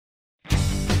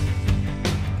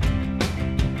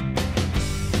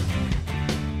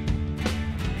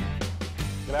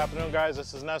afternoon, guys.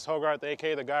 This is Ness Hogarth,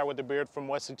 aka the guy with the beard from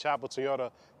Wesley Chapel Toyota.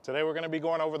 Today we're going to be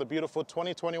going over the beautiful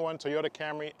 2021 Toyota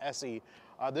Camry SE.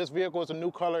 This vehicle is a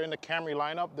new color in the Camry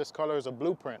lineup. This color is a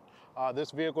blueprint. This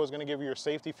vehicle is going to give you your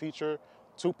safety feature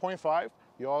 2.5.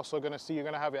 You're also going to see you're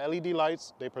going to have your LED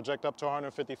lights. They project up to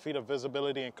 150 feet of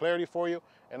visibility and clarity for you,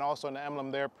 and also an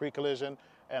emblem there, pre-collision,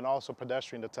 and also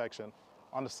pedestrian detection.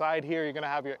 On the side here, you're going to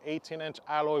have your 18-inch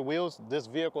alloy wheels. This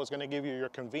vehicle is going to give you your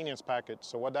convenience package.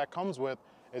 So what that comes with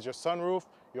is your sunroof.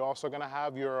 You're also going to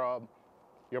have your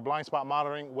blind spot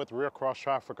monitoring with rear cross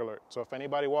traffic alert. So if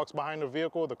anybody walks behind the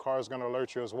vehicle, the car is going to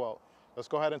alert you as well. Let's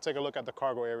go ahead and take a look at the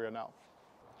cargo area now.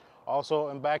 Also,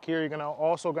 in back here, you're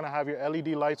also going to have your LED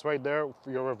lights right there,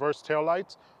 your reverse tail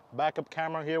lights. Backup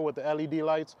camera here with the LED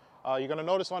lights. You're going to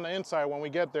notice on the inside when we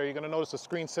get there, you're going to notice the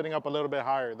screen sitting up a little bit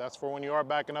higher. That's for when you are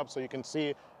backing up so you can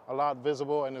see a lot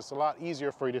visible and it's a lot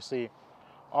easier for you to see.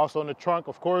 Also in the trunk,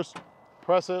 of course,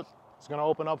 press it. It's going to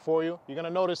open up for you. You're going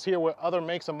to notice here with other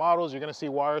makes and models, you're going to see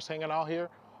wires hanging out here.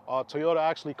 Toyota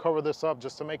actually covered this up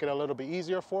just to make it a little bit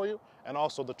easier for you. And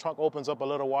also the trunk opens up a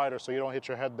little wider so you don't hit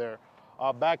your head there.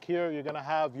 Back here, you're going to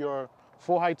have your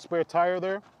full height spare tire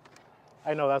there.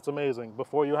 I know, that's amazing.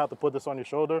 Before you have to put this on your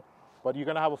shoulder, but you're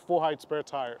going to have a full height spare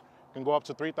tire. You can go up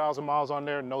to 3,000 miles on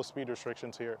there, no speed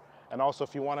restrictions here. And also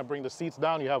if you want to bring the seats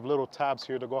down, you have little tabs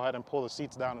here to go ahead and pull the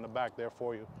seats down in the back there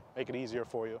for you. Make it easier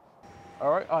for you. All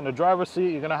right, on the driver's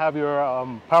seat, you're going to have your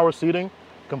power seating.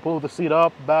 You can pull the seat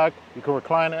up, back, you can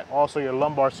recline it, also your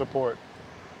lumbar support.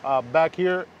 Back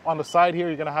here, on the side here,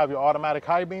 you're going to have your automatic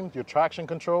high beams, your traction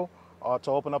control to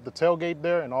open up the tailgate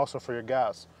there, and also for your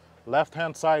gas.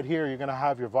 Left-hand side here, you're going to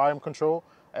have your volume control,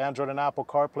 Android and Apple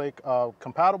CarPlay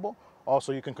compatible.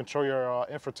 Also, you can control your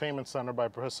infotainment center by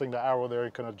pressing the arrow there.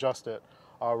 You can adjust it.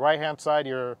 Right-hand side,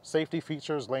 your safety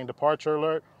features, lane departure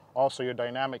alert, also your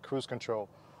dynamic cruise control.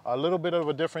 A little bit of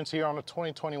a difference here on the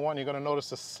 2021. You're going to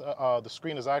notice this, the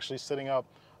screen is actually sitting up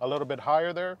a little bit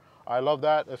higher there. I love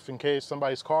that if in case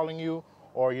somebody's calling you,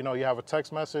 or you have a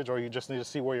text message, or you just need to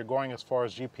see where you're going as far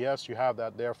as GPS, you have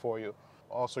that there for you.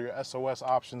 Also your SOS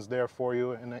options there for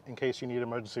you in case you need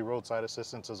emergency roadside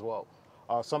assistance as well.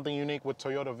 Something unique with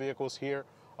Toyota vehicles here,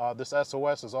 this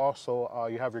SOS is also,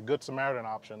 you have your Good Samaritan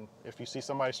option. If you see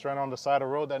somebody stranded on the side of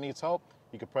the road that needs help,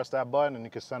 you can press that button and you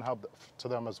can send help to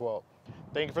them as well.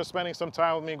 Thank you for spending some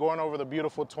time with me going over the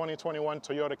beautiful 2021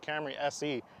 Toyota Camry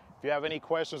SE. If you have any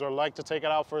questions or like to take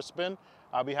it out for a spin,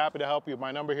 I'll be happy to help you.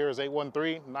 My number here is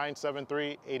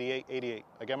 813-973-8888.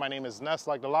 Again, my name is Ness,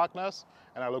 like the Loch Ness,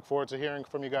 and I look forward to hearing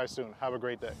from you guys soon. Have a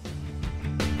great day.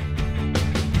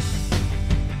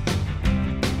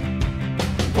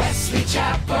 Wesley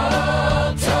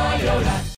Chapel Toyota.